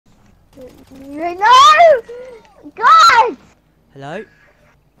No! God! Hello?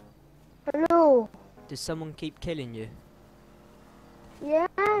 Hello? Does someone keep killing you?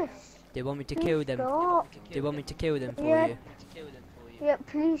 Yes. They want me to Please kill them. stop. They want me to kill them for Yeah. you. Yeah,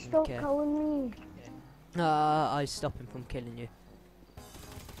 please stop Okay. calling me. I stop him from killing you.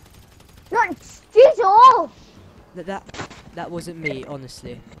 No, Jesus! That wasn't me,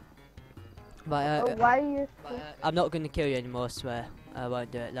 honestly. But Oh, why are you... I'm not gonna kill you anymore. I swear. I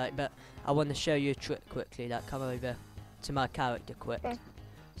won't do it. Like, but I want to show you a trick quickly. Like, come over to my character quick. Okay.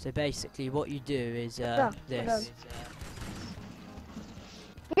 So basically, what you do is Done, this.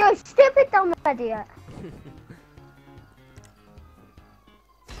 You stupid dumb idiot.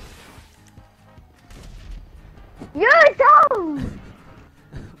 You're dumb!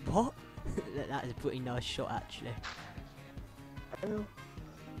 What? That is a pretty nice shot, actually.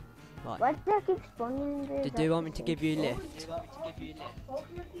 Right. Why does that keep spawning in Do you want me to give you a lift?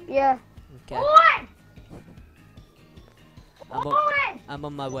 Yeah. Okay. I'm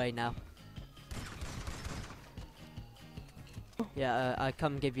on my way now. Yeah, I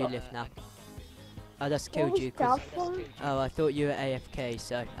come give you a lift now. I just killed you 'cause oh, I thought you were AFK,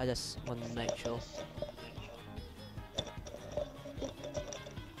 so I just wanted to make sure.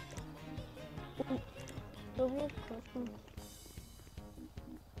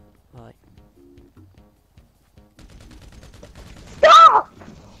 Right. Stop!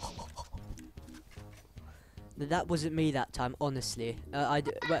 That wasn't me that time, honestly. Well,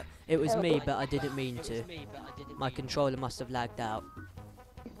 it was me, but I didn't mean to. My controller must have lagged out.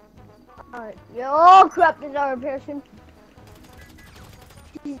 Oh crap, there's another person.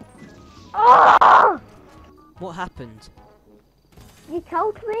 Oh! What happened? You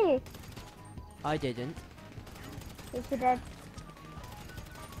killed me. I didn't. Yes, you did.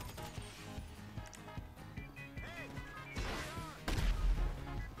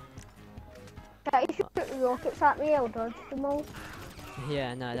 Can you shoot rockets at me? I'll dodge them all.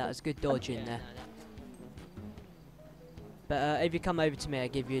 Yeah, no, that was good dodging there. But if you come over to me, I'll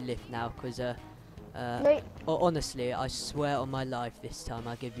give you a lift now, because Wait, honestly, I swear on my life this time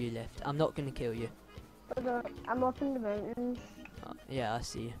I'll give you a lift. I'm not gonna kill you. hold on, I'm up in the mountains. Yeah, I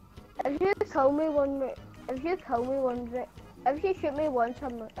see you. If you kill me if you shoot me once,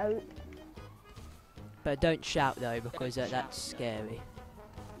 I'm out. But don't shout though, because that's scary.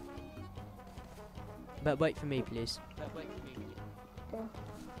 But wait for me, please. Yeah.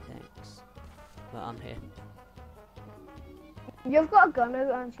 Thanks. Well, I'm here. You've got a gun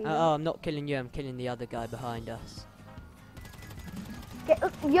out, aren't you? Oh, I'm not killing you. I'm killing the other guy behind us.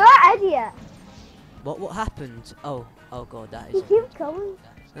 You're an idiot. What happened? Oh god, that You is. keep killing.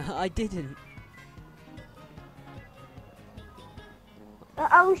 I didn't.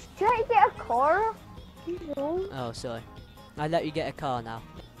 I was trying to get a car. No. Oh, sorry. I let you get a car now.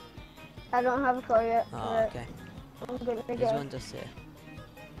 I don't have a car yet. Oh, okay. I'm gonna There's get one just here.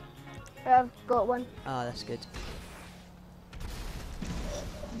 I've got one. Oh, that's good.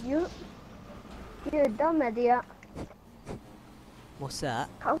 You're a dumb idiot. What's that?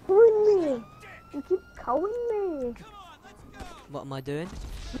 Calling me. You keep calling me. What am I doing?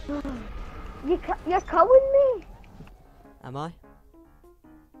 You're calling me. Am I?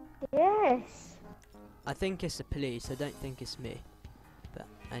 Yes. I think it's the police. I don't think it's me. But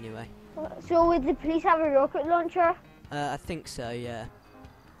anyway. So would the police have a rocket launcher? I think so, yeah.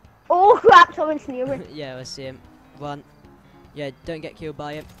 Oh crap, someone's near me. Yeah, I see him. One. Yeah, don't get killed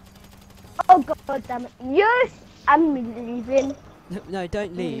by him. Oh god damn it. Yes! I'm leaving. No,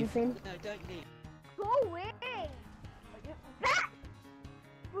 don't leave. No, don't leave. Go away! That!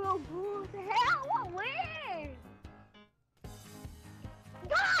 Bro, what the hell? What way?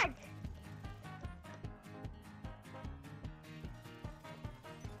 God!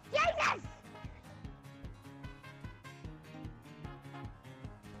 Jesus!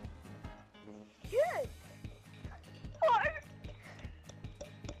 Shit!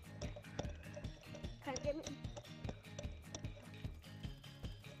 Can't get me.